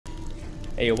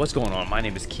Hey, yo, what's going on? My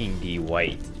name is King D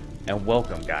White, and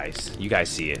welcome, guys. You guys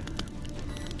see it,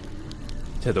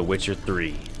 to The Witcher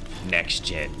 3 next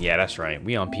gen. Yeah, that's right.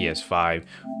 We on PS5.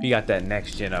 We got that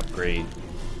next gen upgrade.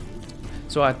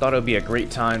 So I thought it would be a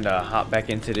great time to hop back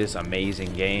into this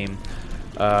amazing game.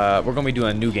 We're gonna be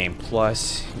doing New Game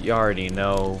Plus. You already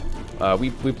know. We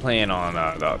playing on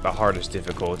the hardest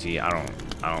difficulty. I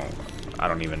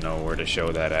don't even know where to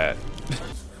show that at.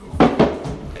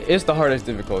 It's the hardest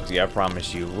difficulty, I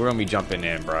promise you. We're gonna be jumping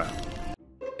in, bruh.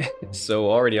 So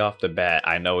already off the bat,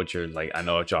 I know what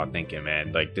y'all thinking,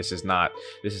 man. Like, this is not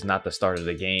the start of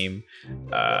the game.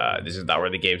 This is not where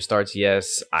the game starts.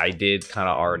 Yes, I did kind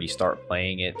of already start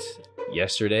playing it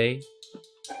yesterday,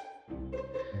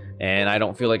 and I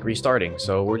don't feel like restarting,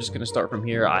 so we're just gonna start from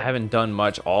here. I haven't done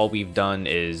much. All we've done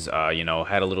is you know,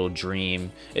 had a little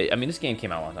dream. I mean, this game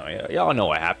came out a long time ago. Y'all know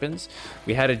what happens.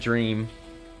 We had a dream,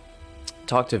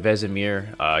 talked to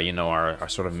Vesemir, you know, our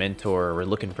sort of mentor. We're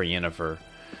looking for Yennefer.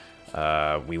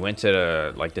 We went to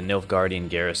the Nilfgaardian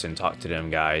garrison, talked to them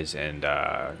guys, and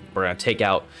we're gonna take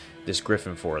out this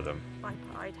griffin for them. My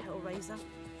pride, Hellraiser.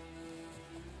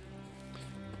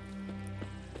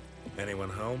 Anyone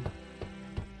home?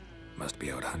 Must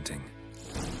be out hunting.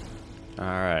 All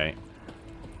right.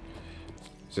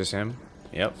 Is this him?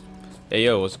 Yep. Hey,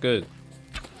 yo, what's good?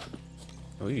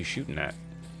 Who are you shooting at?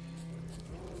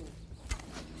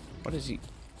 What is he?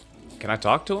 Can I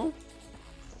talk to him?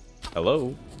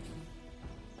 Hello?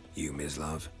 You,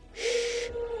 Mislav? Shh.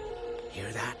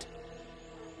 Hear that?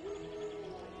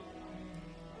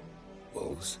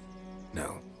 Wolves?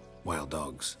 No. Wild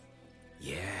dogs.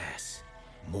 Yes.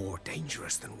 More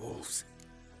dangerous than wolves.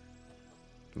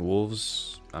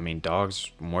 Wolves? I mean,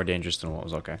 dogs more dangerous than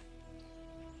wolves. Okay.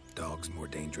 Dogs more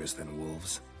dangerous than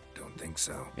wolves? Don't think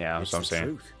so. Yeah, that's what I'm saying.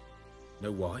 Truth.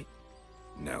 Know why?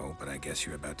 No, but I guess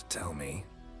you're about to tell me.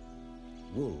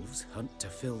 Wolves hunt to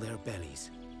fill their bellies.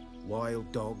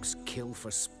 Wild dogs kill for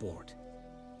sport.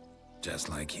 Just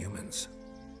like humans.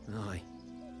 Aye.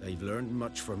 They've learned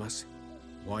much from us.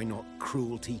 Why not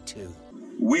cruelty too?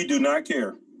 We do not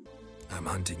care. I'm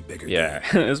hunting bigger. Yeah,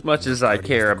 as much as I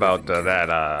care about that,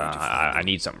 I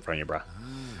need something from you, bro.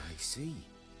 Ah, I see.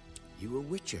 You a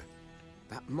witcher.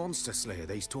 That monster slayer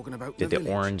they's talking about. Did the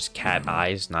orange cat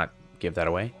eyes not give that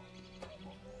away?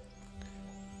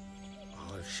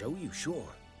 I'll show you, sure,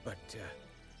 but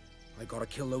I gotta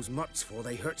kill those mutts before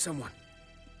they hurt someone.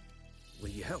 Will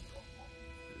you help?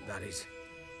 That is,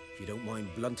 if you don't mind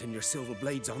blunting your silver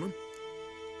blades on them.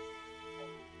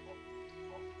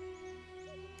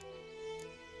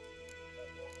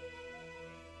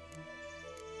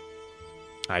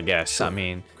 I guess. Sure. I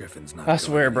mean, Griffin's not I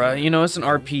swear, going bro. anywhere. You know, it's an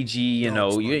RPG. You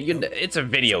know, it's a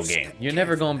video game. You're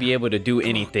never gonna be able to do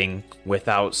anything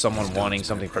without someone wanting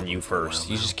something from you first.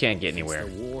 You just can't get anywhere.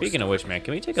 Speaking of which, man,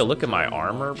 can we take a look at my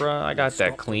armor, bro? I got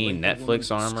that clean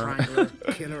Netflix armor.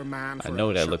 I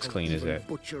know that looks clean as that.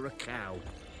 Butcher a cow,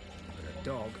 but a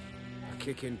dog, a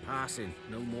kick in passing,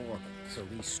 no more. So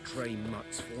these stray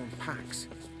mutts form packs.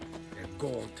 They're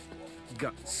gaunt.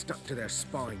 Guts stuck to their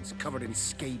spines, covered in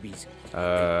scabies.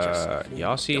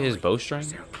 Y'all see his bowstring?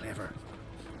 They're clever,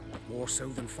 more so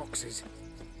than foxes,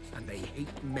 and they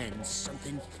hate men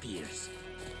something fierce.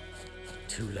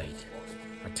 Too late.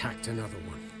 Attacked another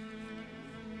one.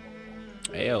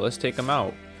 Hey, yo, let's take him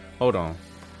out. Hold on.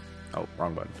 Oh,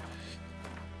 wrong button.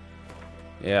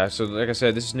 Yeah, so like I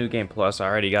said, this is New Game Plus. I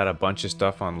already got a bunch of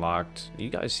stuff unlocked.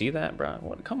 You guys see that, bro?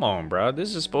 What? Come on, bro.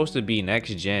 This is supposed to be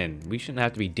next gen. We shouldn't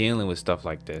have to be dealing with stuff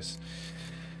like this.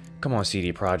 Come on,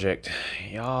 CD Projekt.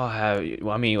 Y'all have...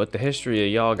 Well, I mean, with the history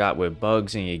of y'all got with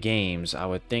bugs in your games, I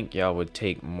would think y'all would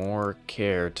take more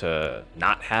care to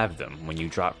not have them when you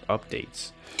drop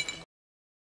updates.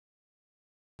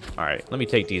 Alright, let me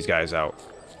take these guys out.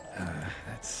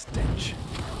 That stench.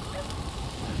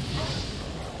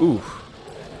 Oof.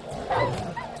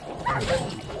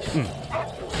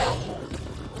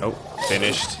 Nope,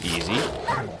 finished. Easy.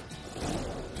 Let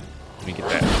me get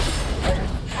that.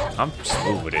 I'm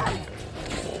smooth with it.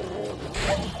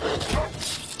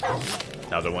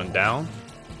 Another one down.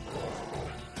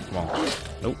 Come on.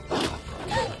 Nope.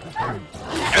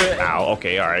 Ow,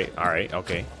 okay, alright,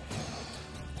 okay.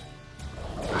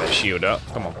 Put that shield up.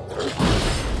 Come on.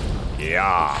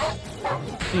 Yeah.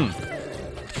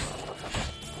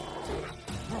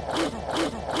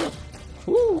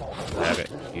 Woo! Have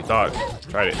it. You thought.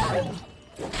 Tried it.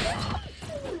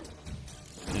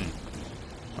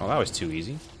 Oh, that was too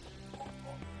easy.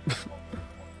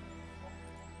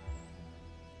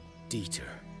 Dieter.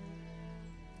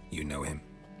 You know him?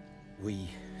 We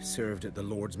served at the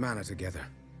Lord's Manor together,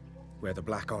 where the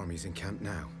Black Army's encamped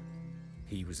now.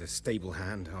 He was a stable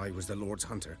hand, I was the Lord's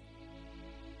hunter.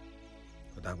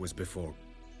 But that was before...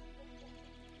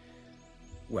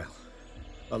 well,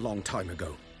 a long time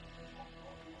ago.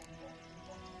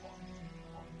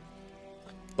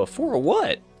 Before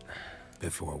what?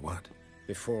 Before what?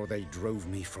 Before they drove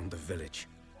me from the village.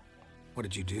 What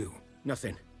did you do?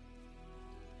 Nothing.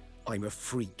 I'm a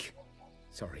freak.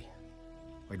 Sorry.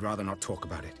 I'd rather not talk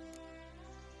about it.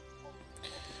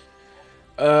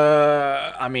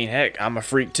 I mean, heck, I'm a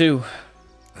freak too.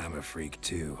 I'm a freak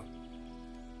too.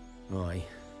 Aye,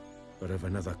 but of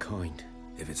another kind.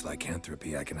 If it's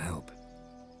lycanthropy, I can help.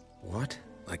 What?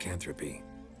 Lycanthropy.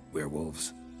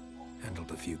 Werewolves.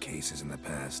 Handled a few cases in the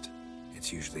past.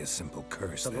 It's usually a simple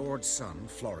curse. The Lord's son,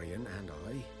 Florian, and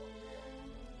I,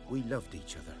 we loved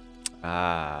each other.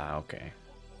 Ah, okay.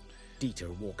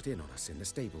 Dieter walked in on us in the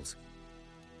stables.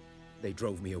 They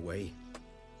drove me away.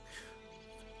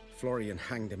 Florian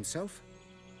hanged himself.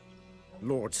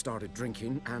 Lord started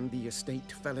drinking, and the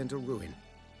estate fell into ruin.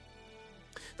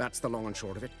 That's the long and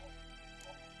short of it.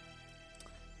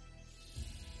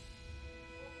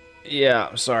 Yeah,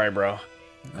 I'm sorry, bro.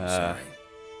 Sorry.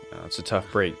 It's a tough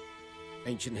break.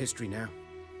 Ancient history now.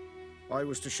 I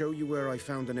was to show you where I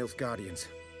found the Nilfgaardians.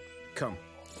 Come.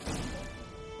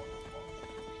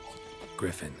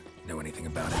 Griffin, know anything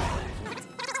about it?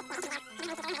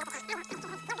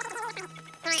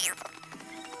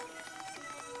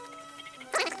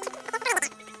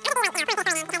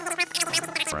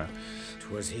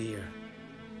 Twas here.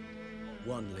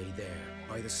 One lay there,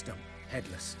 by the stump,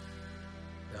 headless.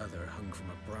 The other hung from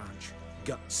a branch,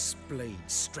 guts splayed,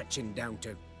 stretching down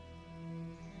to...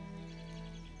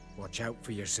 Watch out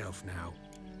for yourself now.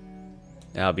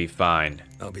 I'll be fine.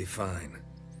 I'll be fine.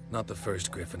 Not the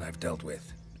first Griffin I've dealt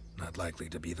with. Not likely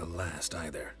to be the last,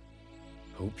 either.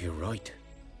 Hope you're right.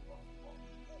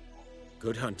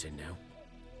 Good hunting now.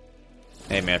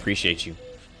 Hey, man, appreciate you.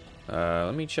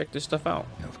 Let me check this stuff out.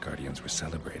 Nilfgaardians were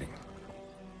celebrating.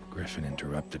 Griffin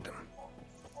interrupted them.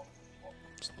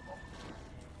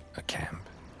 A camp.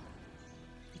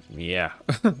 Yeah.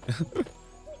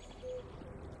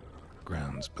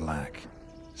 Grounds black,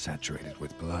 saturated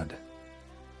with blood.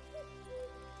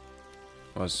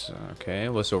 Okay,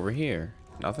 what's over here?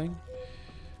 Nothing?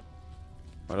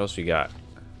 What else we got?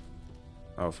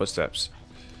 Oh, footsteps.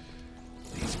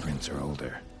 These prints are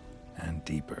older and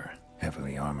deeper,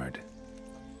 heavily armored.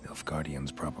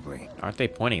 Nilfgaardians, probably. Aren't they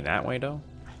pointing that way, though?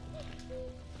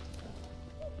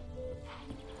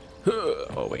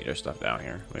 Oh, wait, there's stuff down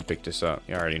here. Let me pick this up.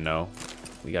 You already know.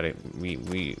 We gotta...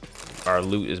 Our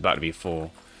loot is about to be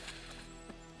full.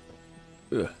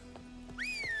 Ugh.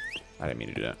 I didn't mean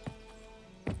to do that.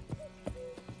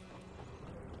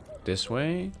 This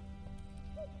way?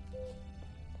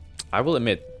 I will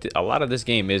admit, a lot of this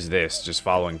game is this, just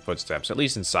following footsteps, at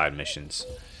least in side missions.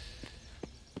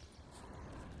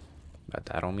 But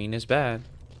that don't mean it's bad.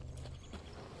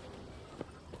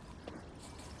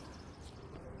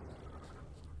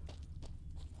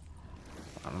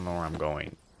 I don't know where I'm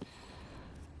going.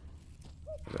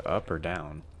 Is it up or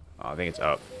down? Oh, I think it's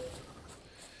up.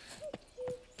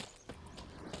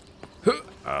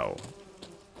 Oh.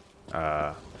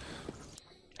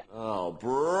 Oh,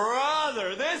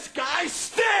 brother, this guy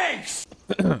stinks!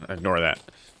 Ignore that.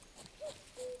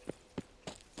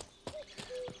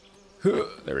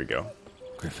 There we go.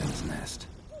 Griffin's nest.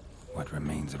 What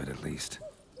remains of it, at least.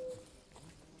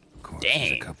 Corpse Dang.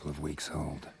 is a couple of weeks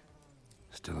old.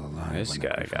 Still alive. This when the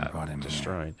guy Griffin brought got him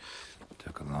destroyed. Here.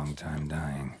 Took a long time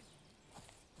dying.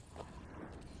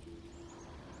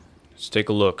 Let's take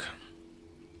a look.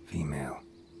 Female.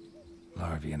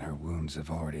 Larvae in her wounds have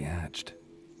already hatched.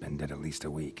 Been dead at least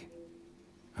a week.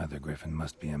 Other Griffin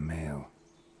must be a male.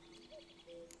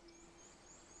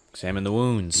 Examine the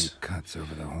wounds. Deep cuts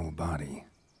over the whole body.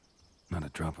 Not a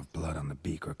drop of blood on the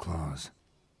beak or claws.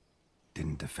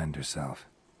 Didn't defend herself.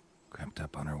 Crept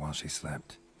up on her while she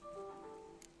slept.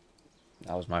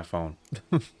 That was my phone.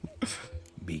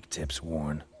 Beak tips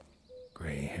worn.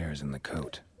 Gray hairs in the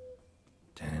coat.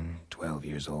 10, 12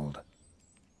 years old.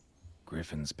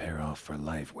 Griffins pair off for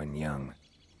life when young.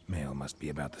 Male must be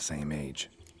about the same age.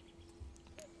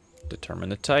 Determine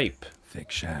the type. Thick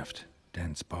shaft,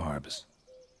 dense barbs.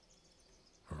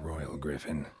 A royal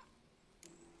griffin.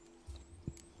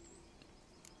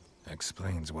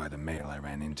 Explains why the male I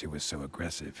ran into was so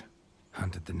aggressive.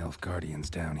 Hunted the Nilfgaardians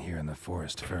down here in the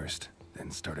forest first, then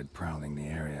started prowling the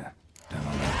area. Done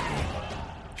all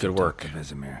that. Good work. To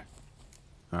Vesemir.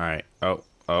 Alright. Oh,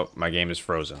 my game is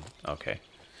frozen. Okay.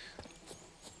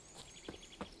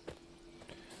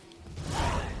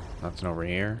 Nothing over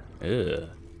here. Ugh.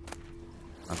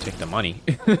 I'll take the money.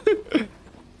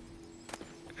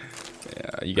 Yeah,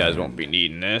 You guys won't be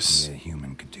needing this. Only a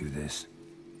human could do this.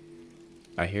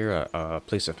 I hear a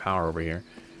place of power over here.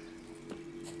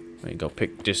 Let me go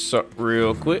pick this up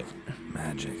real quick.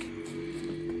 Magic.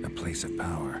 A place of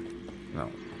power. No,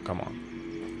 come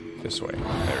on. This way.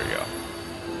 There we go.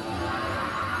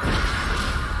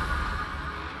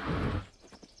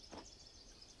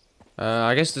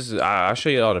 I guess this is. I'll show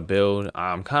you how to build.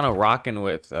 I'm kind of rocking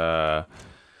with sort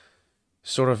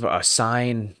of a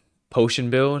sign potion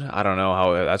build. I don't know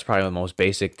how. That's probably the most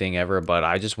basic thing ever, but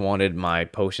I just wanted my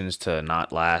potions to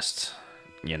not last,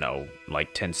 you know,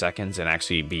 like 10 seconds and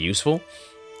actually be useful.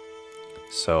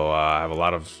 So I have a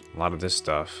lot of this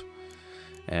stuff,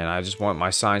 and I just want my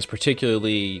signs,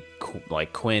 particularly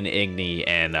like Quinn, Igni,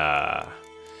 and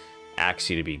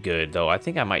Axii, to be good. Though I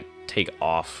think I might take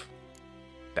off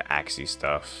the Axii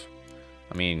stuff.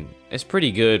 I mean, it's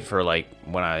pretty good for like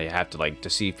when I have to like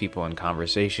deceive people in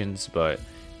conversations, but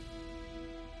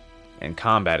in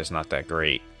combat it's not that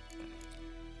great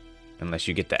unless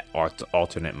you get that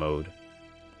alternate mode.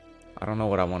 I don't know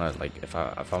what I want to like if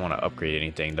I want to upgrade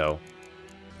anything though.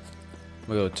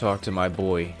 We'll go talk to my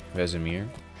boy Vesemir.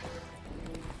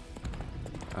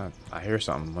 I hear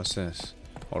something. What's this?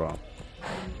 Hold on.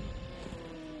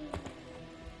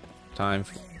 Time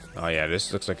for... Oh yeah,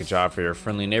 this looks like a job for your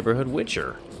friendly neighborhood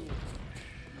witcher.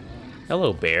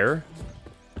 Hello, bear.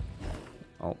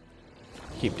 Oh,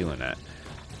 keep doing that.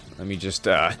 Let me just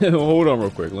hold on real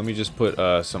quick. Let me just put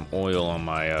some oil on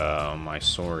my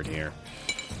sword here.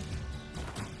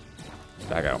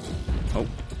 Back out. Oh,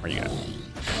 where you at?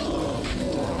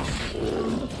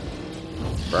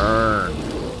 Burn.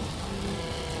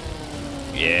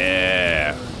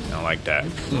 Yeah, I don't like that.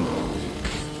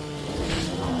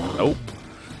 Nope.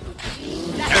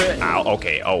 Ow,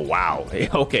 okay, oh wow.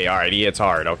 Okay, alright, he hits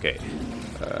hard, okay.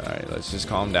 Alright, let's just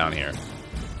calm down here.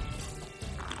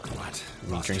 What?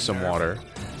 Let me drink some water.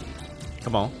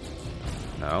 Come on.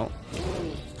 No.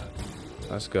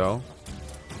 Let's go.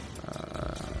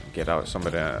 Get out some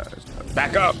of the...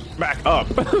 Back up! Back up!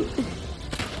 Alright,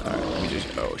 let me just...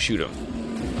 Oh, shoot him.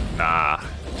 Nah.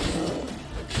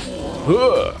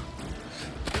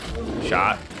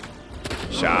 Shot.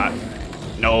 Shot.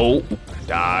 No.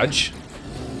 Dodge.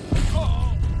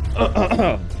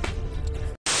 I'm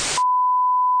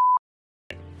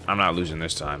not losing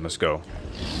this time. Let's go.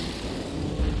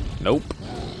 Nope.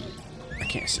 I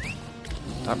can't see.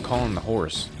 Stop calling the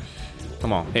horse.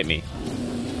 Come on, hit me.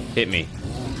 Hit me.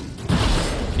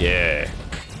 Yeah.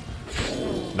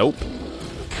 Nope.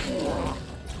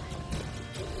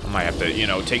 I might have to, you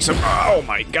know, take some... Oh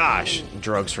my gosh.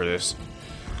 Drugs for this.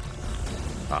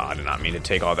 Oh, I did not mean to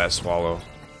take all that swallow.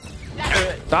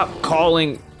 Stop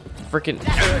calling freaking...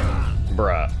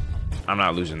 Bruh. I'm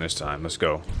not losing this time. Let's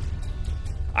go.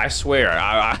 I swear.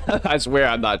 I swear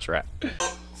I'm not trapped.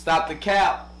 Stop the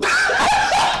cap.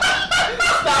 Stop the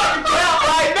cap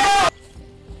right now.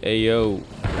 Hey, yo.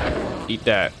 Eat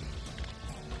that.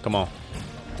 Come on.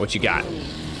 What you got?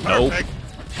 Nope.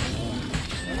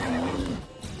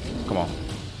 Come on.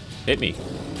 Hit me.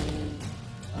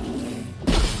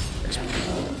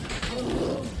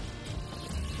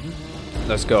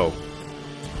 Let's go.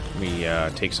 Let me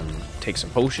take some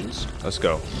potions. Let's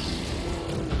go.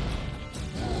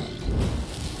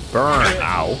 Burn.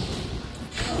 Ow.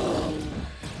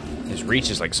 His reach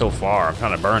is like so far. I'm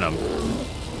trying to burn him.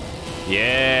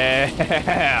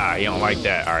 Yeah. You don't like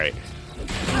that. All right.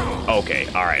 Okay.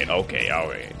 All right. Okay. All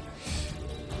right.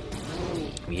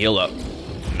 Heal up.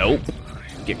 Nope.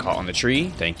 Get caught on the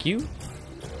tree. Thank you.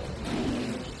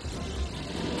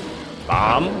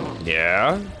 Bomb.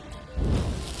 Yeah.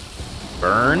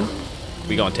 Burn.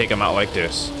 We gonna take him out like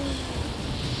this.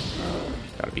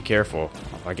 Gotta be careful.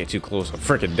 If I get too close, I'm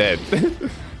freaking dead.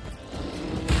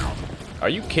 Are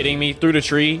you kidding me? Through the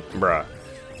tree? Bruh.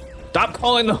 Stop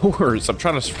calling the horse. I'm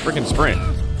trying to freaking sprint.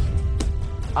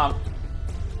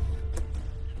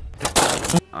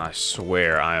 I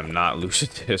swear I am not losing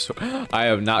this. I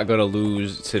am not gonna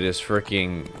lose to this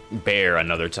freaking bear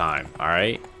another time.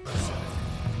 Alright?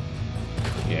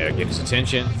 Yeah, get his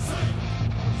attention.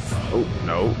 Oh,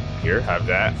 no. Here, have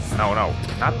that. No, no.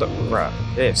 Not the... Bruh.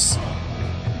 This.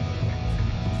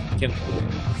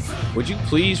 Would you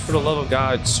please, for the love of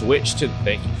God, switch to...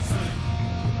 Thank you.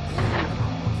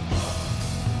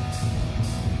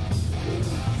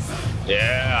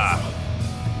 Yeah.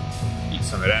 Eat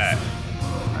some of that.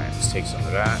 Alright, let's take some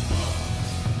of that.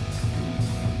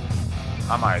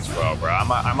 I might as well, bro.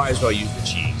 I might as well use the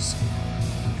cheese.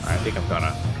 Alright, I think I'm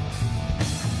gonna...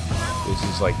 This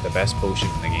is like the best potion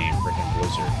in the game, freaking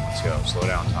Blizzard. Let's go. Slow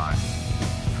down time.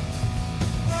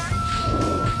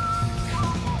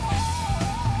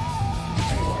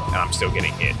 And I'm still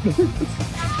getting hit. Eat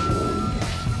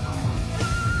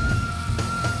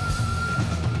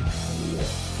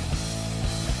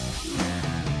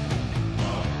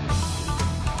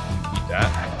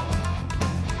that.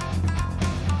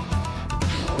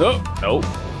 Oh, nope.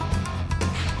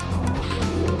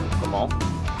 Come on.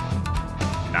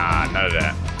 Nah, none of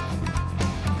that.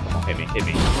 Come on, hit me, hit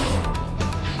me.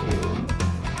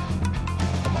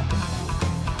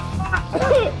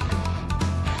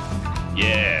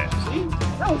 Yeah, see?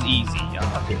 That was easy.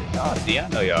 Y'all see, I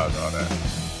know y'all know that.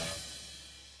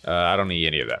 I don't need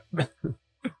any of that.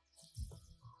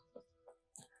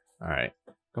 Alright.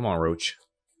 Come on, Roach.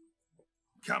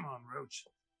 Come on, Roach.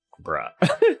 Bruh.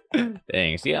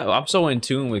 Dang, see, I'm so in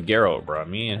tune with Geralt, bruh.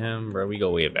 Me and him, bruh, we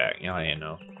go way back. Y'all ain't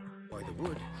know. By the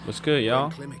wood. What's good,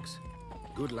 y'all?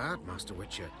 Good lad, Master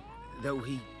Witcher. Though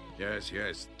he... Yes,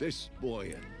 yes, this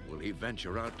boy, will he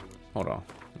venture out? Hold on.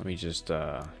 Let me just,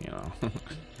 you know,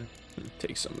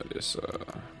 take some of this,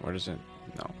 what is it?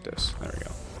 No, this. There we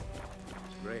go.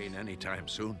 Rain anytime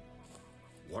soon?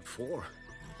 What for?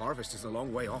 Harvest is a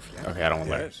long way off yet. Okay, I don't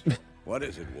want Yes. What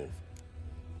is it, Wolf?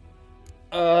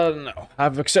 No.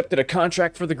 I've accepted a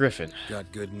contract for the Griffin.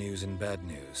 Got good news and bad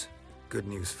news. Good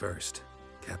news first.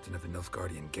 Captain of the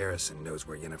Nilfgaardian garrison knows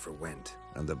where Yennefer went.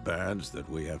 And the bad's that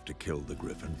we have to kill the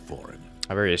Griffin for him.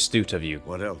 How very astute of you.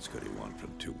 What else could he want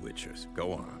from two witchers?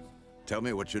 Go on. Tell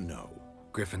me what you know.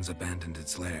 Griffin's abandoned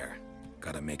its lair.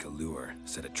 Gotta make a lure,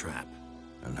 set a trap.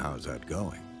 And how's that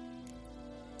going?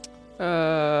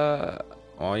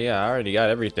 Well, yeah, I already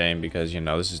got everything because, you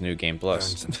know, this is New Game Learned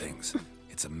Plus. some things.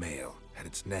 It's a male, had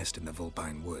its nest in the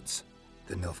Vulpine Woods.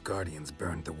 The Nilfgaardians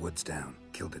burned the woods down,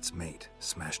 killed its mate,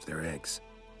 smashed their eggs.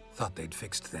 Thought they'd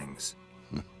fixed things.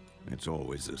 It's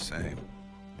always the same.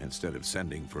 Instead of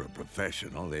sending for a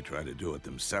professional, they try to do it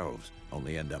themselves,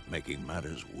 only end up making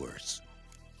matters worse.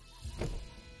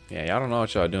 Yeah, y'all don't know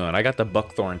what y'all doing. I got the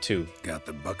Buckthorn, too. Got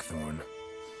the buckthorn.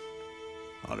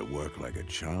 Ought to work like a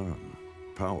charm.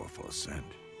 Powerful scent.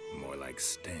 More like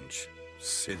stench.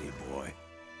 City boy.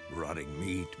 Rotting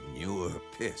meat, manure,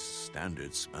 piss.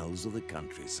 Standard smells of the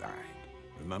countryside.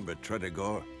 Remember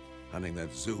Tredegor? Hunting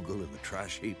that Zoogle in the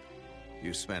trash heap?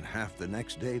 You spent half the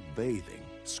next day bathing,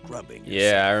 scrubbing Yeah,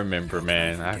 yourself. I remember,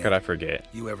 man. How could I forget?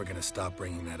 You ever gonna stop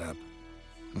bringing that up?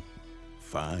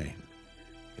 Fine.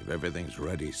 If everything's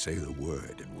ready, say the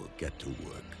word and we'll get to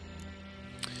work.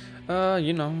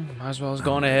 You know, might as well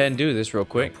go on ahead and do this real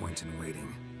quick. No point in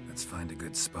waiting. Let's find a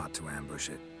good spot to ambush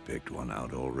it. Picked one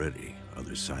out already,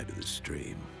 other side of the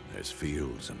stream. There's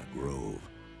fields and a grove.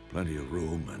 Plenty of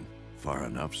room and far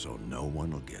enough so no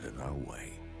one will get in our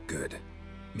way. Good.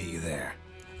 Meet you there.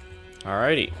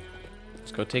 Alrighty.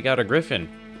 Let's go take out a Griffin.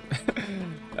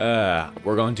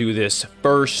 We're going to do this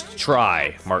first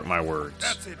try. Mark my words.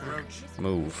 That's it, Roach.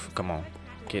 Move. Come on.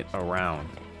 Get around.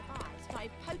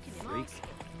 Started poking him off,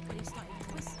 and he started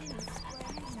twisting and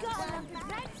squirming.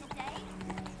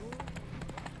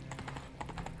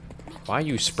 Why are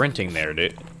you sprinting there,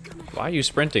 dude? Why are you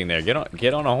sprinting there?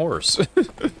 Get on a horse.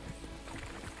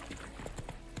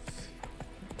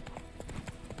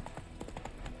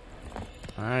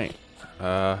 Alright.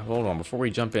 Hold on. Before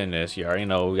we jump in this, you already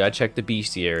know we gotta check the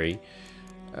bestiary.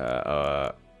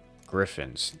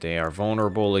 Griffins. They are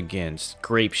vulnerable against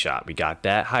grape shot. We got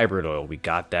that. Hybrid oil. We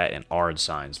got that. And Ard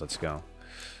signs. Let's go.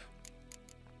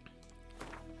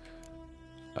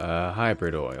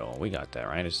 Hybrid oil. We got that,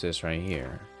 right? It's this right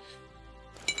here.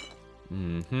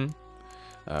 Mm-hmm.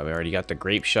 We already got the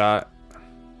grape shot.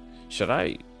 Should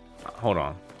I? Hold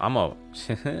on. I'm a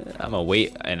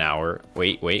wait an hour.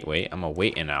 Wait. I'm gonna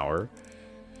wait an hour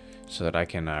so that I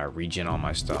can regen all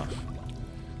my stuff.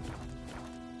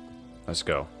 Let's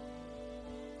go.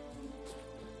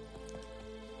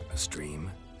 A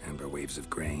stream, amber waves of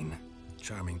grain.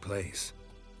 Charming place.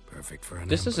 Perfect for an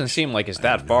This doesn't ambush. seem like it's I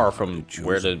that know far how from to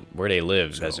where choose they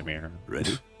live, So, Vesemir.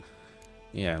 ready?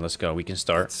 Yeah, let's go. We can Let's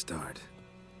start. start.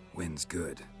 Wind's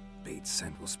good. Bait's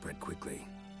scent will spread quickly.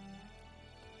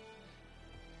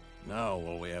 Now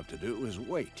all we have to do is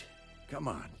wait. Come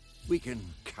on. We can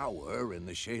cower in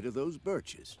the shade of those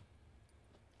birches.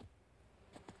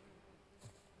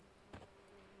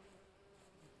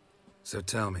 So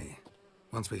tell me,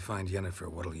 once we find Yennefer,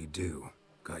 what'll you do?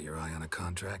 Got your eye on a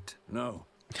contract? No.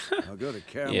 I'll go to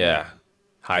Camelot. Yeah.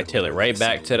 Hightail it right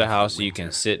back to the house so you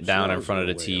can sit down in Snows front of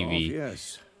the are way TV. off,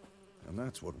 yes. And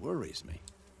that's what worries me.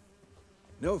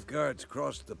 Nilfgaard's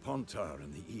crossed the Pontar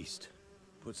in the east.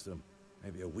 Puts them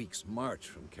maybe a week's march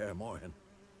from Kaer Morhen.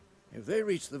 If they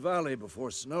reach the valley before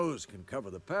snows can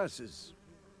cover the passes,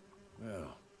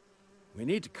 well, we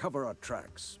need to cover our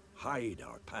tracks, hide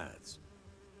our paths.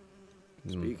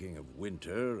 Speaking of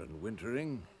winter and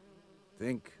wintering,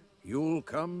 Think you'll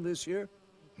come this year?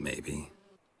 Maybe.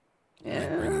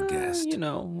 Yeah, bring a guest. You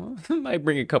know, might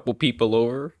bring a couple people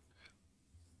over.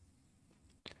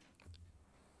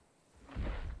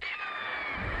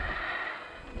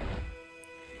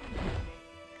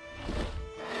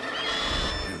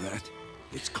 Hear that?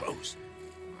 It's close.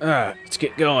 Let's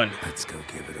get going. Let's go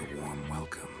give it a warm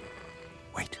welcome.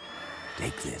 Wait,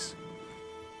 take this.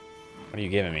 What are you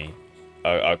giving me?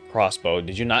 A crossbow.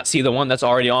 Did you not see the one that's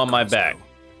already on my back?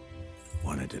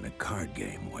 Won it in a card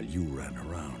game while you ran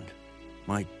around.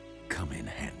 Might come in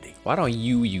handy. Why don't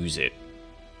you use it?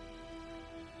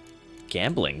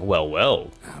 Gambling?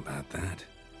 Well. How about that?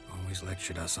 Always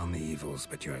lectured us on the evils,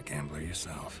 but you're a gambler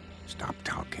yourself. Stop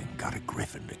talking. Got a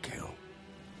griffin to kill.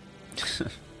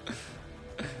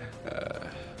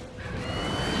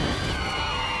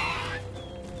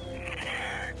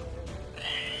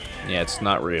 Yeah, it's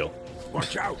not real.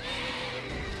 Watch out!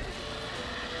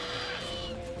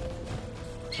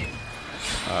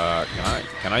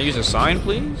 Can I use a sign,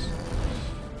 please?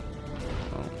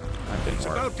 Oh, that didn't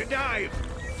work. About to dive!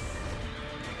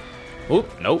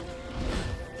 Oop, nope.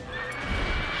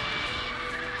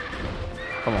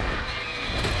 Come on.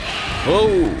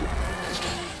 Whoa!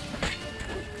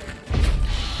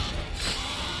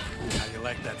 How you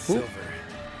like that silver?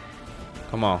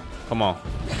 Come on, come on.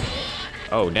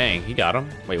 Oh, dang, he got him.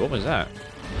 Wait, what was that?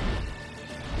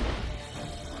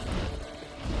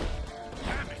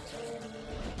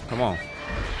 Come on.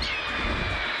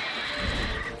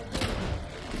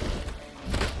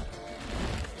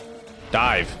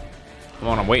 Dive. Come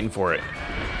on, I'm waiting for it.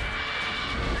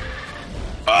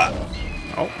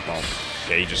 Oh, well.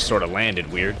 Yeah, he just sort of landed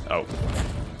weird. Oh.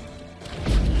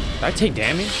 Did I take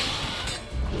damage?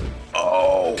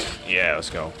 Oh. Yeah, let's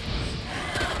go.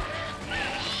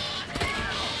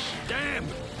 Damn!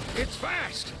 It's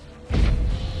fast!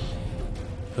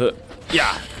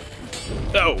 Yeah.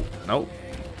 No. Nope.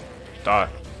 Dot.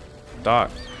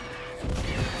 Dot.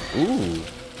 Ooh.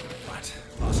 What?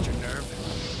 Lost your nerve?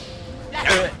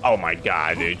 Oh my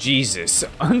god, dude. Jesus.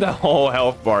 The whole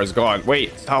health bar is gone.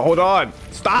 Wait. Hold on.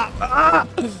 Stop. Ah!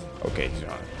 Okay, he's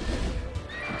gone.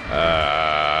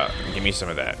 Give me some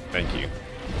of that. Thank you.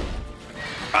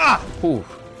 Ah! Ooh.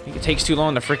 I think it takes too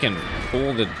long to freaking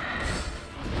pull the...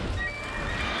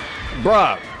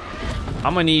 Bruh.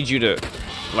 I'm gonna need you to,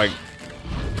 like...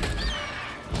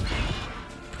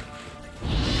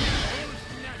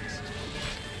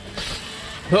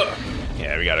 Huh.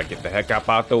 Yeah, we gotta get the heck up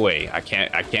out the way. I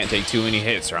can't take too many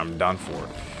hits or I'm done for.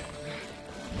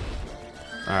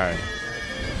 Alright.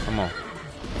 Come on.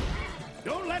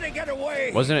 Don't let it get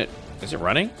away! Wasn't it? Is it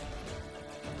running?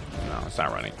 No, it's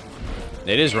not running.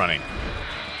 It is running.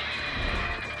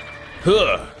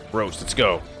 Huh. Roast, let's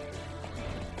go.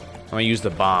 I'm gonna use the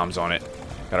bombs on it.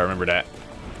 Gotta remember that.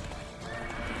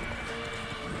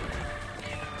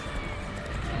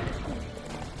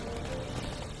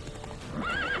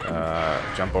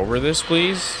 Jump over this,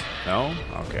 please? No?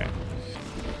 Okay.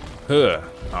 Huh.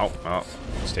 Oh,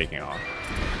 it's taking off.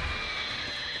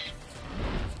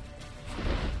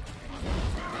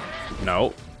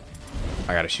 No.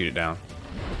 I gotta shoot it down.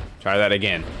 Try that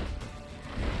again.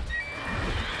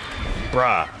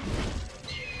 Bruh.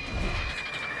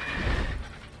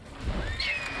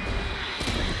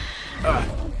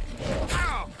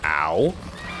 Ow.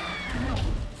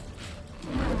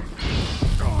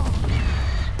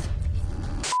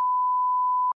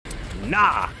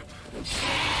 Nah.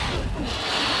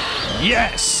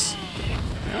 Yes.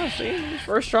 Oh, see,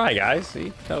 first try, guys.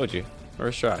 See, told you,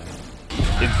 first try.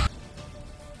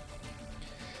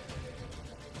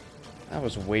 That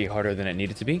was way harder than it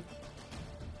needed to be.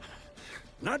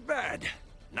 Not bad.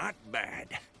 Not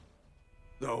bad.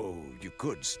 Though you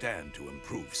could stand to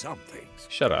improve some things.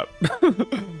 Shut up.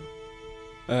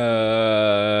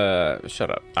 Shut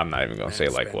up. I'm not even gonna say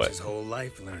like Spends what. his whole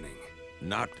life learning.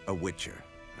 Not a witcher,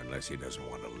 unless he doesn't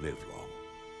want to live long.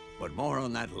 But more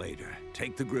on that later.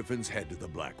 Take the Griffin's head to the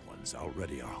Black Ones. I'll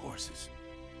ready our horses.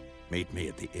 Meet me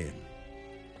at the inn.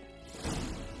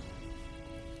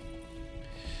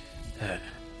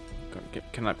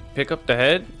 Can I pick up the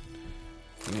head?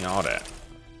 Give me all that.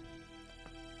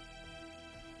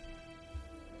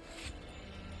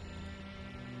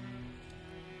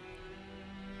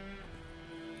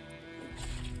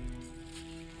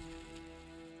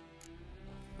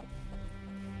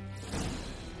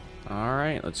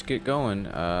 Alright, let's get going.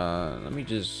 Let me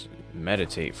just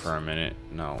meditate for a minute.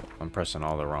 No, I'm pressing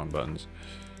all the wrong buttons.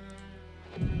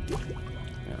 Yeah,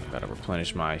 I gotta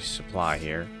replenish my supply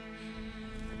here.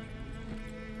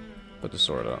 Put the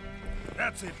sword up.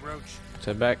 That's it, Roach. Let's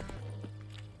head back.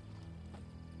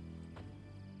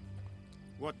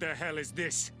 What the hell is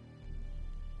this?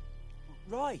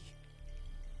 Rye.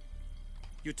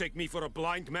 You take me for a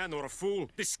blind man or a fool?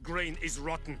 This grain is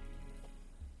rotten.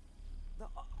 No,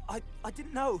 I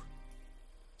didn't know.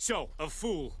 So, a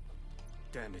fool.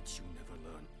 Damn it, you never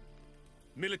learn.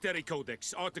 Military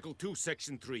Codex, Article 2,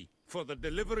 Section 3. For the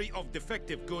delivery of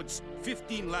defective goods,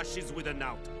 15 lashes with a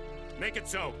knout. Make it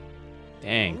so.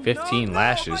 Dang, 15 no,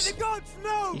 lashes. By the gods,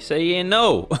 no! You say you didn't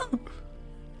know.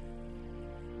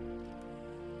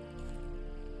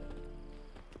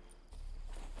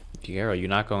 Figaro, you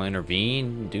not gonna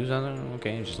intervene? Do something?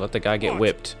 Okay, just let the guy get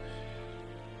whipped.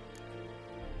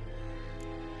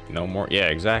 No more. Yeah,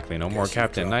 exactly. No more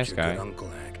Captain Nice Guy. Uncle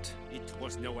act. It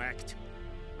was no act.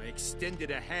 I extended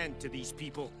a hand to these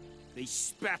people. They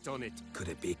spat on it. Could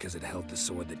it be because it held the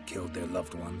sword that killed their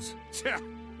loved ones? Tja,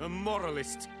 a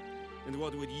moralist. And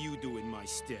what would you do in my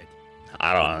stead?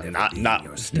 I don't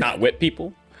know. Not whip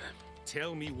people.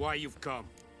 Tell me why you've come.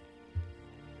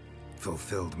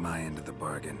 Fulfilled my end of the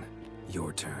bargain.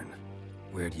 Your turn.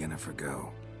 Where'd Yennefer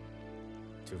go?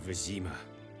 To Vizima.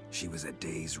 She was a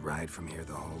day's ride from here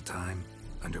the whole time?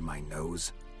 Under my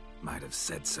nose? Might have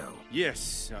said so.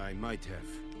 Yes, I might have.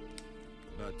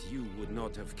 But you would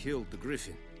not have killed the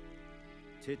griffin.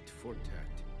 Tit for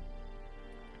tat.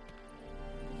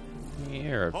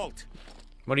 Here. Halt!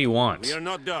 What do you want? We are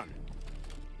not done.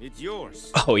 It's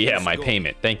yours. Oh yeah, Let's my go.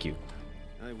 payment. Thank you.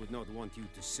 I would not want you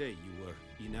to say you were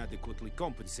inadequately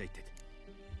compensated.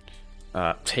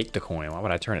 Take the coin. Why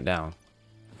would I turn it down?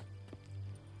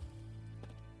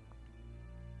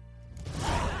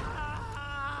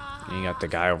 You got the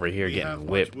guy over here getting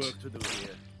whipped.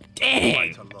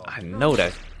 Dang! I know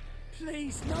that.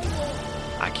 Please, no.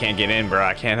 I can't get in, bro.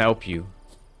 I can't help you.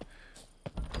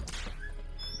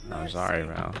 I'm sorry,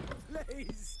 bro.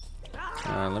 Please.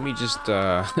 Let me just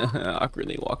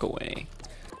awkwardly walk away.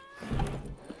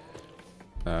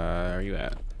 Where are you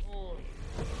at?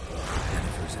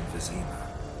 Yennefer's in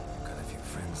Vizima. Got a few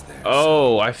friends there.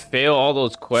 Oh, I fail all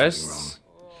those quests?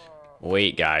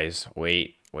 Wait, guys.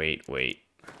 Wait.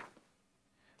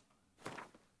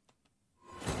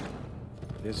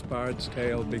 This bard's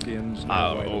tale begins.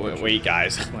 Wait,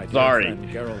 guys. Sorry.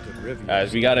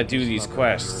 Guys, we gotta do these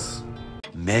quests.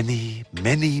 Many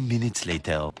minutes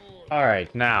later.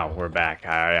 Alright, now we're back.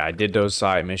 I did those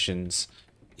side missions.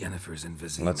 Yennefer's in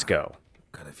Vizima. Let's go.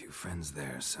 Got a few friends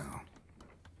there, so...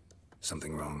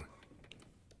 Something wrong?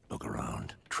 Look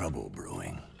around. Trouble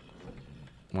brewing.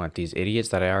 What, these idiots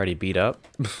that I already beat up?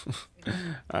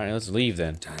 Alright, let's leave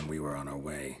then. Time we were on our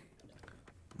way.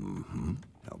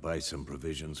 I'll buy some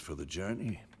provisions for the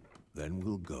journey, then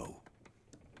we'll go.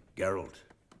 Geralt,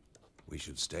 we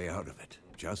should stay out of it,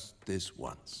 just this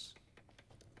once.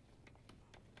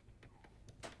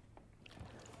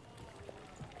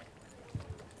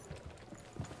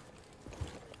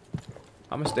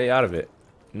 I'm gonna stay out of it.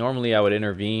 Normally I would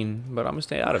intervene, but I'm gonna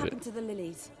stay out of What it. happened to the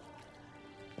lilies?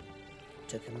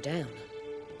 Took him down.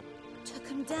 Took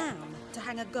them down to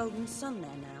hang a golden sun there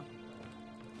now.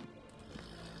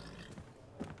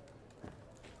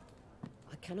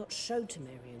 I cannot show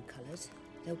Temerian colours.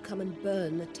 They'll come and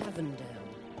burn the tavern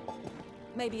down.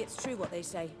 Maybe it's true what they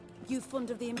say. You fond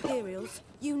of the Imperials?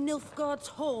 You Nilfgaard's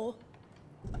whore?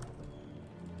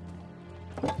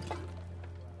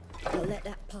 I'll let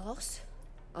that pass.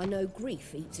 I know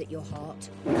grief eats at your heart.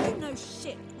 You know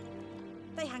shit.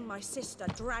 They hanged my sister,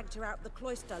 dragged her out the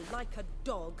cloister like a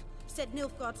dog. Said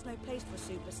Nilfgaard's no place for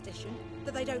superstition,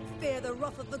 that they don't fear the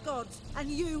wrath of the gods. And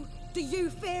you, do you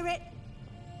fear it?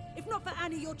 If not for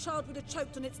Annie, your child would have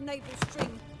choked on its navel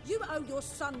string. You owe your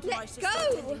son to my sister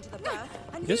attending to the birth.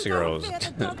 And This you don't girl's... fear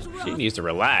the gods' she wrath. needs to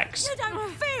relax. You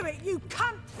don't fear it, you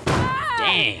cunt!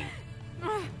 Dang.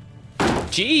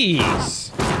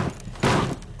 Jeez.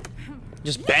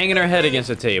 Just banging her head against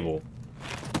the table.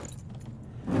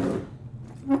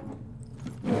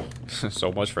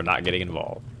 So much for not getting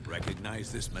involved.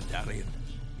 Recognize this medallion?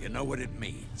 You know what it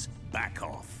means. Back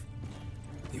off.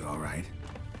 You all right?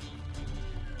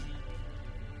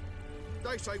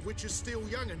 They say witches steal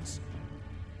young'uns.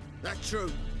 That's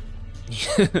true.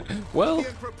 Well, The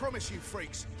Emperor promised you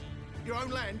freaks your own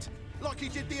land, like he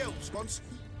did the elves once.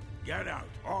 Get out,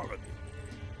 all of you.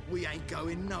 We ain't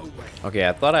going nowhere. okay,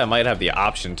 I thought I might have the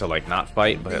option to like not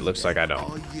fight, but it looks like I don't.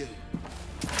 Are you?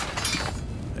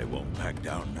 They won't back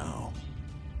down now.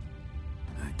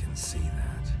 I can see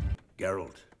that.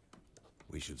 Geralt,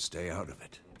 we should stay out of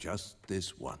it, just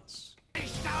this once.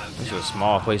 This is a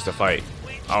small place to fight.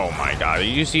 Oh my god, did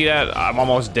you see that? I'm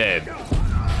almost dead.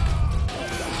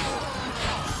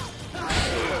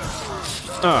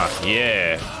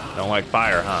 Yeah. Don't like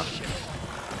fire, huh?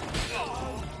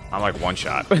 I'm like one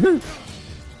shot.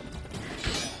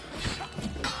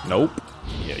 Nope.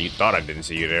 Yeah, you thought I didn't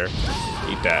see you there.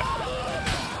 Eat that.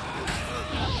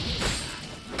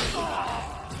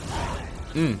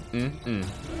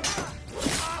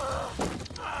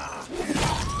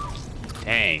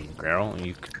 Dang, girl.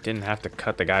 You didn't have to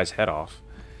cut the guy's head off.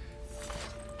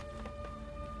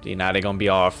 See, now they're gonna be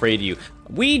all afraid of you.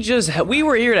 We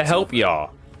were here to help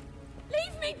y'all.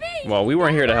 Leave me be! Well, we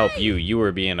weren't here to help you. You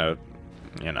were being a,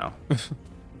 you know.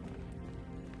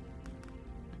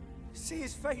 See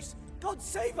his face. God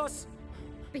save us.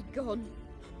 Be gone.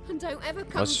 And don't ever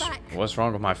come back. What's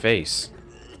wrong with my face?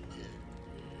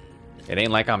 It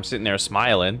ain't like I'm sitting there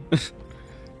smiling.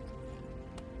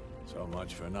 So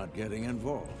much for not getting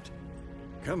involved.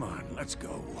 Come on, let's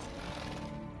go.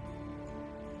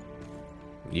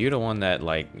 You're the one that,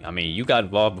 like, I mean, you got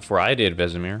involved before I did,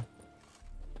 Vesemir.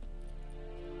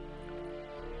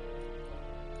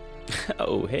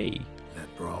 Oh, hey.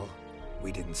 That brawl,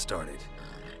 we didn't start it.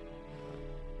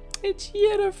 It's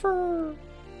Yennefer.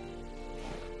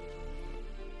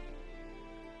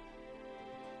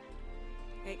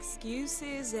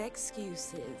 Excuses,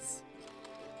 excuses.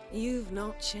 You've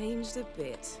not changed a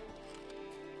bit.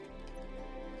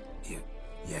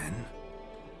 Yen?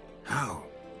 How?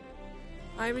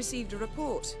 I received a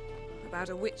report about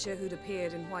a witcher who'd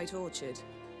appeared in White Orchard.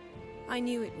 I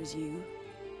knew it was you,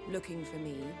 looking for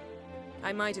me.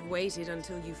 I might have waited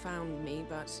until you found me,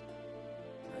 but...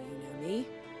 well, you know me.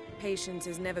 Patience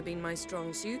has never been my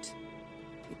strong suit.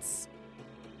 It's...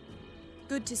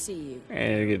 good to see you.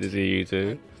 And good to see you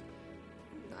too.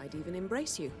 I'd even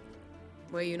embrace you.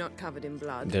 Were you not covered in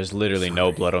blood? There's literally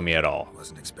no blood on me at all. I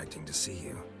wasn't expecting to see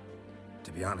you.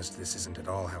 To be honest, this isn't at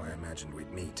all how I imagined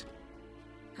we'd meet.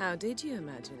 How did you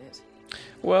imagine it?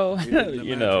 Well,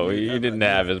 you know, you didn't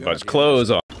have as much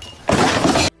clothes on.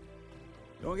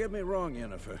 Don't get me wrong,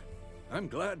 Yennefer. I'm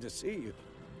glad to see you.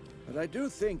 But I do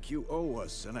think you owe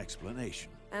us an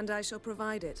explanation. And I shall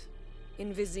provide it.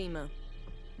 In Vizima.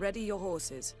 Ready your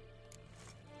horses.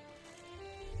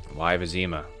 Why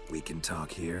Vizima? We can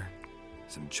talk here.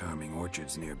 Some charming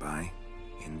orchards nearby.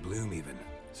 In bloom even,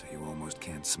 so you almost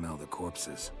can't smell the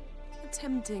corpses. A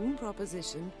tempting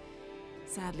proposition.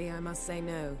 Sadly, I must say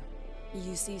no.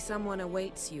 You see, someone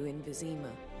awaits you in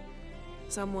Vizima.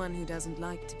 Someone who doesn't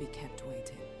like to be kept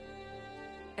waiting.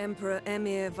 Emperor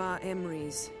Emir var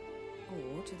Emrys.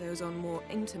 Or, to those on more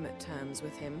intimate terms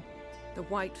with him, the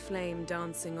white flame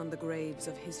dancing on the graves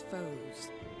of his foes.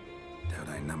 Doubt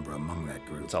I number among that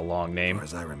group. It's a long name.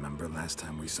 As I remember, last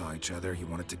time we saw each other, he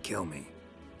wanted to kill me.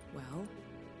 Well,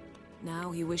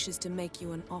 now he wishes to make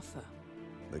you an offer.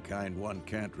 The kind one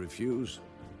can't refuse?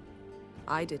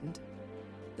 I didn't,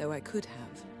 though I could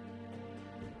have.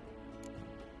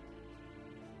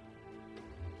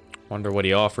 Wonder what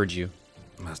he offered you.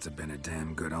 Must have been a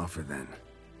damn good offer then.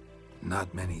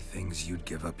 Not many things you'd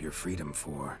give up your freedom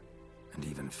for, and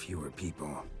even fewer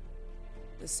people.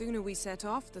 The sooner we set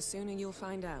off, the sooner you'll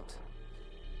find out.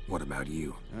 What about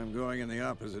you? I'm going in the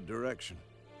opposite direction.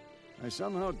 I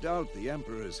somehow doubt the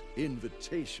Emperor's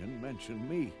invitation mentioned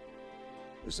me.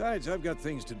 Besides, I've got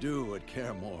things to do at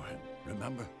Kaer Morhen,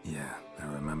 remember? Yeah, I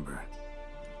remember.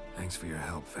 Thanks for your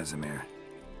help, Vesemir.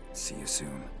 See you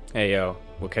soon. Hey, yo.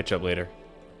 We'll catch up later.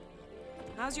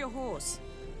 How's your horse?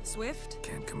 Swift?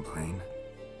 Can't complain.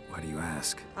 Why do you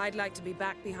ask? I'd like to be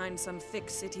back behind some thick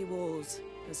city walls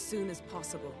as soon as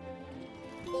possible.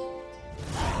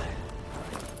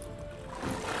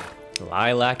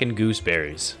 Lilac and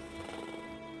gooseberries.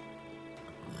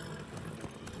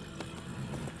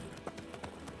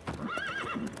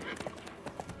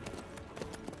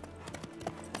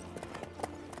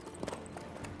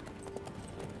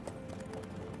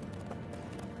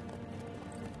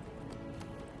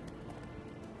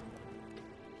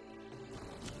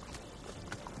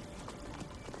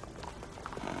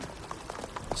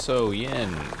 So,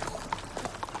 Yen,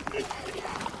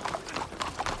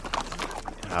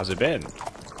 how's it been?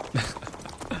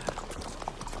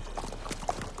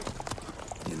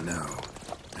 You know,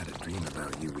 I had a dream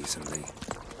about you recently.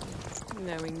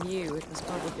 Knowing you, it was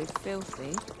probably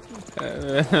filthy.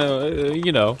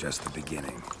 You know. Just the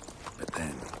beginning. But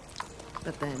then...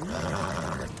 But then?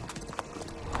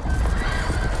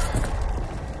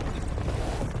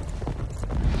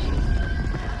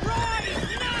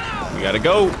 We gotta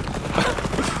go.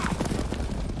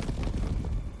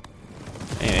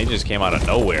 Man, they just came out of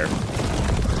nowhere.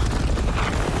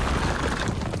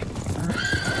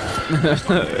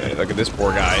 Look at this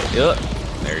poor guy. Yep.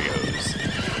 There he goes.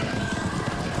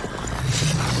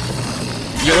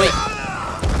 Yoink.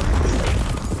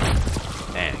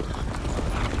 Dang.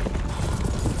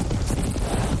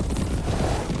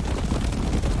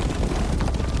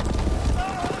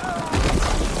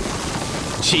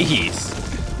 Jeez.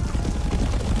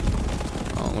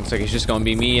 Oh, looks like it's just gonna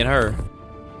be me and her.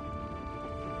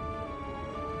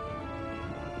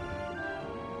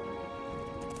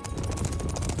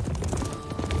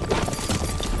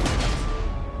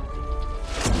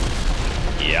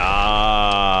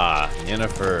 Yeah,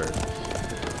 Yennefer.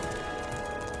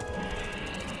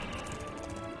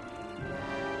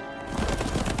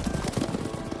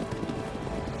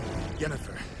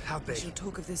 Yennefer, how'd We they... shall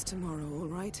talk of this tomorrow, all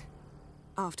right?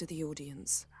 After the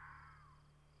audience.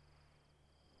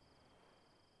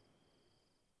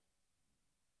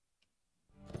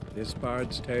 This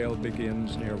bard's tale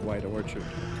begins near White Orchard,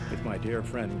 with my dear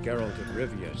friend Geralt of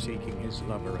Rivia seeking his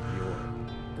lover of yore,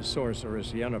 the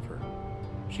sorceress Yennefer.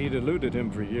 She'd eluded him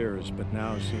for years, but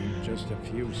now seemed just a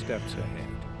few steps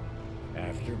ahead.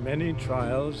 After many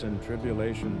trials and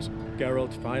tribulations,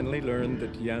 Geralt finally learned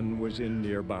that Yen was in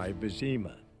nearby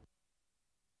Vizima.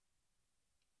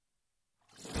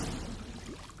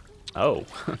 Oh.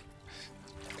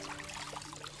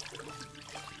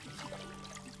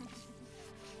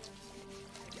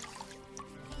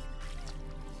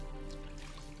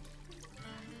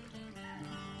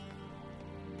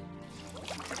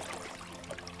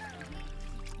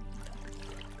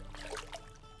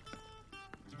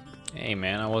 Hey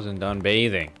man, I wasn't done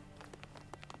bathing.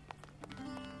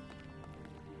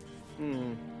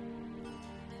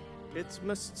 It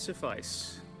must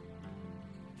suffice.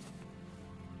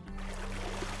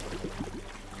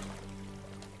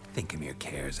 Think Emir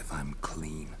cares if I'm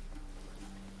clean.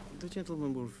 The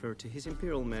gentleman will refer to His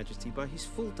Imperial Majesty by his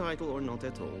full title or not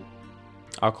at all.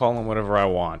 I'll call him whatever I The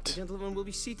want. gentleman will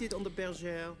be seated on the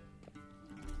bergère.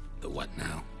 The what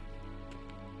now?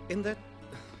 In that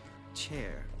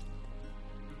chair.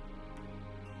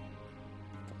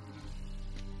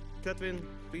 Cletwin,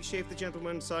 please shave the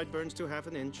gentleman's sideburns to half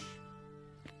an inch.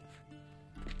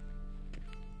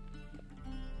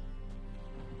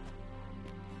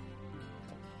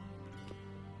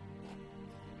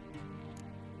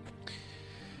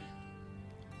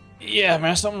 Yeah,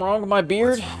 man, something wrong with my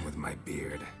beard? What's wrong with my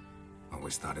beard?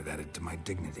 Always thought it added to my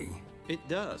dignity. It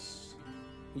does.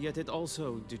 Yet it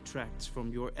also detracts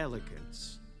from your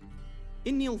elegance.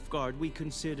 In Nilfgaard, we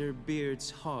consider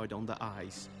beards hard on the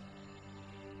eyes.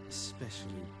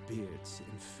 Especially beards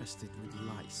infested with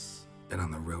lice. Been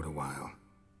on the road a while.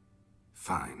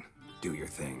 Fine, do your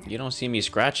thing. You don't see me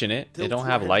scratching it. They Tilt don't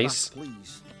your have head lice. back,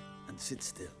 please, and sit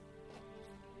still.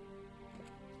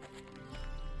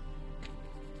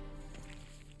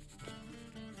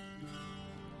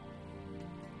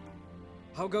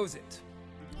 How goes it?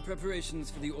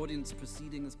 Preparations for the audience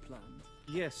proceeding as planned?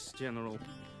 Yes, General.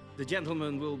 The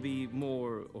gentleman will be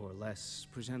more or less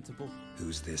presentable.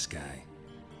 Who's this guy?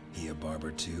 He a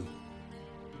barber too?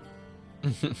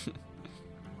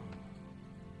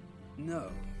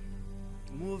 No.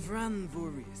 Morvran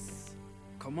Voorhis,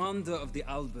 commander of the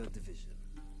Alba Division.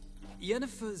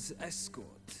 Yennefer's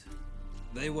escort.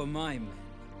 They were my men.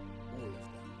 All of them.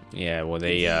 Yeah, well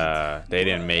they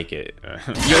didn't make it.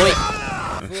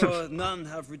 For none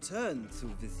have returned to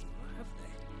Vizima, have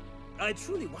they? I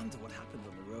truly wonder what happened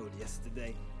on the road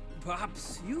yesterday.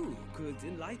 Perhaps you could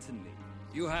enlighten me.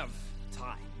 You have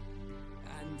time.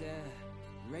 And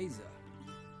razor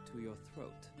to your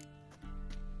throat.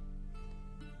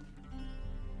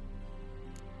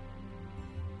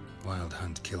 Wild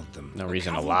Hunt killed them. No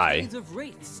reason to lie. Cavalcades of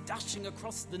wraiths dashing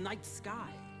across the night sky.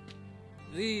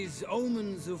 These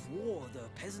omens of war the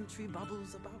peasantry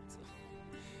bubbles about.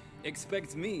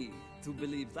 Expect me to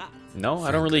believe that. No,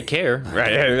 I don't really care.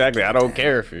 Right, exactly. I don't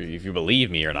care if you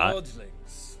believe me or not.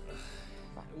 Lordlings,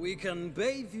 we can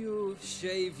bathe you,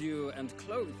 shave you, and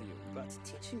clothe you, but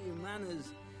teaching you manners,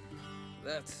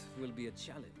 that will be a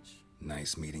challenge.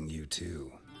 Nice meeting you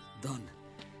too. Done.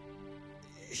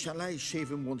 Shall I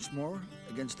shave him once more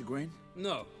against the grain?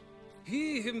 No.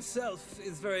 He himself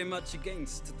is very much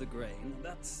against the grain.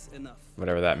 That's enough.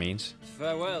 Whatever that means.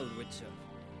 Farewell, Witcher.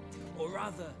 Or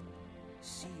rather,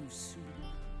 see you soon.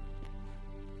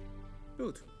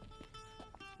 Good.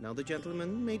 Now the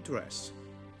gentleman may dress.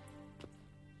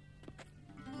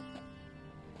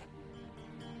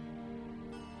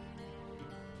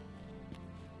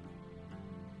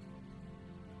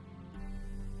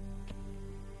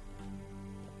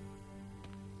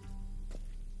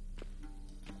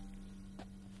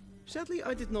 Sadly,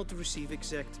 I did not receive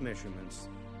exact measurements.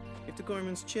 If the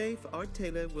garments chafe, our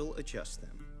tailor will adjust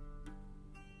them.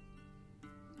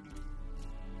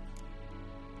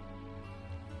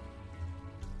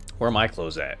 Where are my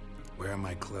clothes at? Where are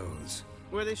my clothes?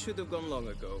 Where they should have gone long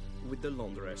ago, with the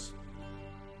laundress.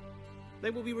 They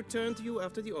will be returned to you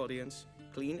after the audience,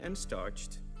 clean and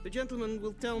starched. The gentleman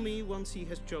will tell me once he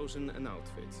has chosen an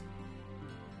outfit.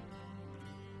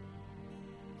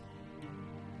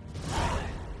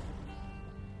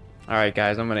 Alright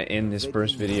guys, I'm gonna end this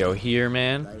first video here,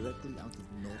 man.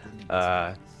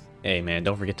 Hey man,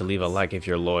 don't forget to leave a like if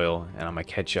you're loyal, and I'm gonna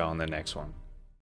catch y'all on the next one.